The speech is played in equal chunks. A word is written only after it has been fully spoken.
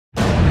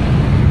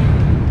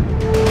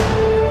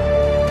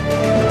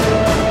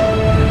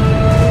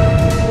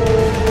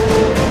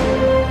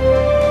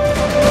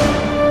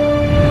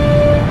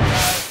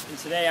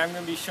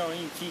be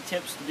showing you key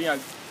tips to be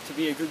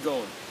a good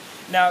goalie.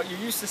 Now, you're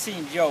used to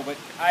seeing Joe, but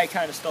I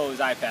kind of stole his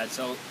iPad,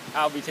 so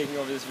I'll be taking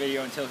over this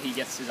video until he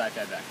gets his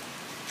iPad back.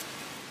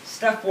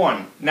 Step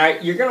 1. Now,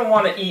 you're going to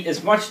want to eat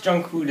as much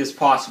junk food as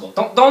possible.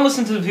 Don't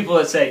listen to the people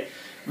that say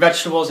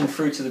vegetables and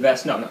fruits are the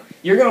best. No.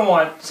 You're going to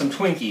want some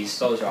Twinkies.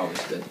 Those are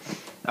always good.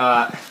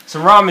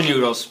 Some ramen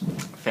noodles.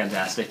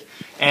 Fantastic.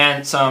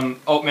 And some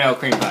oatmeal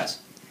cream pies.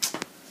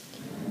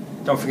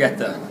 Don't forget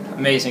the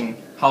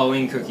amazing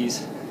Halloween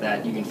cookies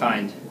that you can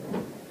find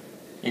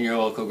in your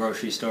local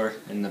grocery store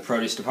in the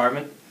produce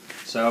department.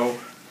 So,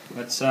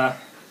 let's, Now,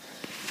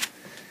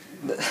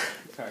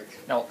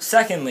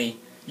 secondly,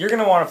 you're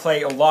going to want to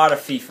play a lot of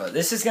FIFA.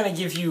 This is going to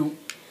give you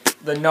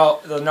the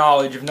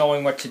knowledge of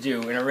knowing what to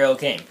do in a real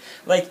game.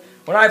 Like,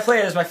 when I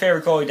play as my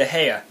favorite goalie, De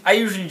Gea, I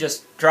usually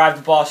just drive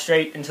the ball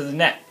straight into the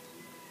net.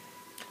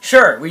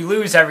 Sure, we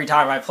lose every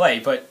time I play,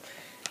 but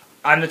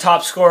I'm the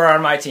top scorer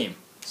on my team.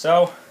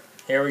 So,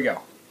 here we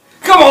go.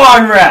 Come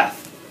on, ref!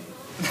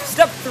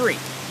 Step 3.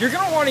 You're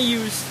going to want to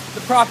use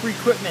the proper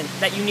equipment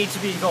that you need to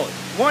be a goalie.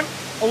 1,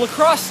 a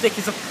lacrosse stick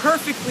is a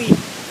perfectly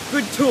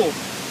good tool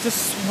to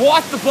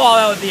swat the ball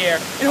out of the air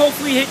and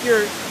hopefully hit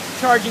your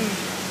charging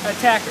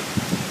attacker.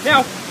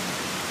 Now,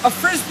 a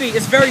frisbee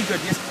is very good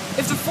because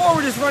if the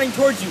forward is running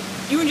towards you,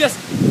 you can just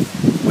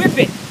whip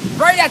it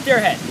right at their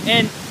head,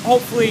 and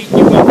hopefully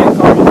you won't get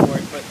karma for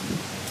it. But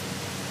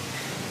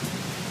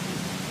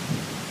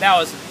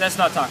let's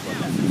not talk about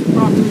that.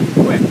 Properly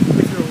equipped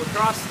with your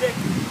lacrosse stick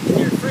and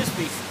your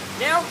frisbee.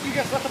 Now you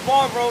just let the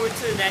ball roll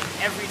into the net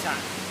every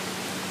time.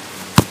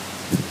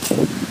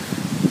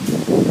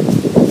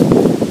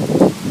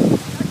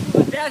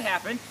 Let that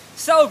happen.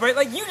 Celebrate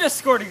like you just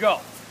scored a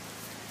goal.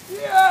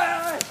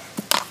 Yeah!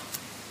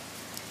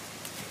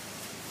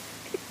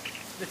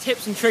 The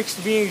tips and tricks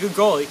to being a good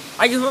goalie,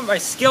 I can put my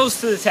skills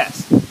to the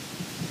test.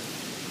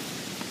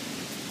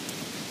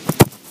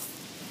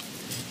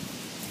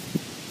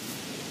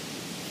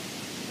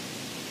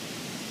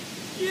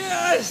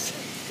 Yes!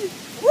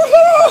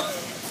 Woohoo!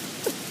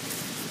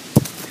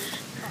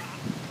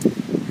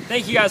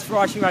 Thank you guys for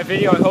watching my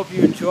video. I hope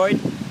you enjoyed.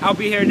 I'll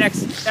be here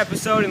next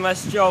episode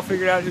unless Joe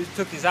figured out who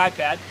took his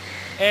iPad.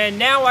 And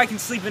now I can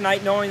sleep at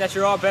night knowing that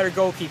you're all better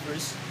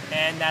goalkeepers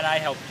and that I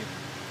helped you.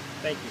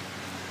 Thank you.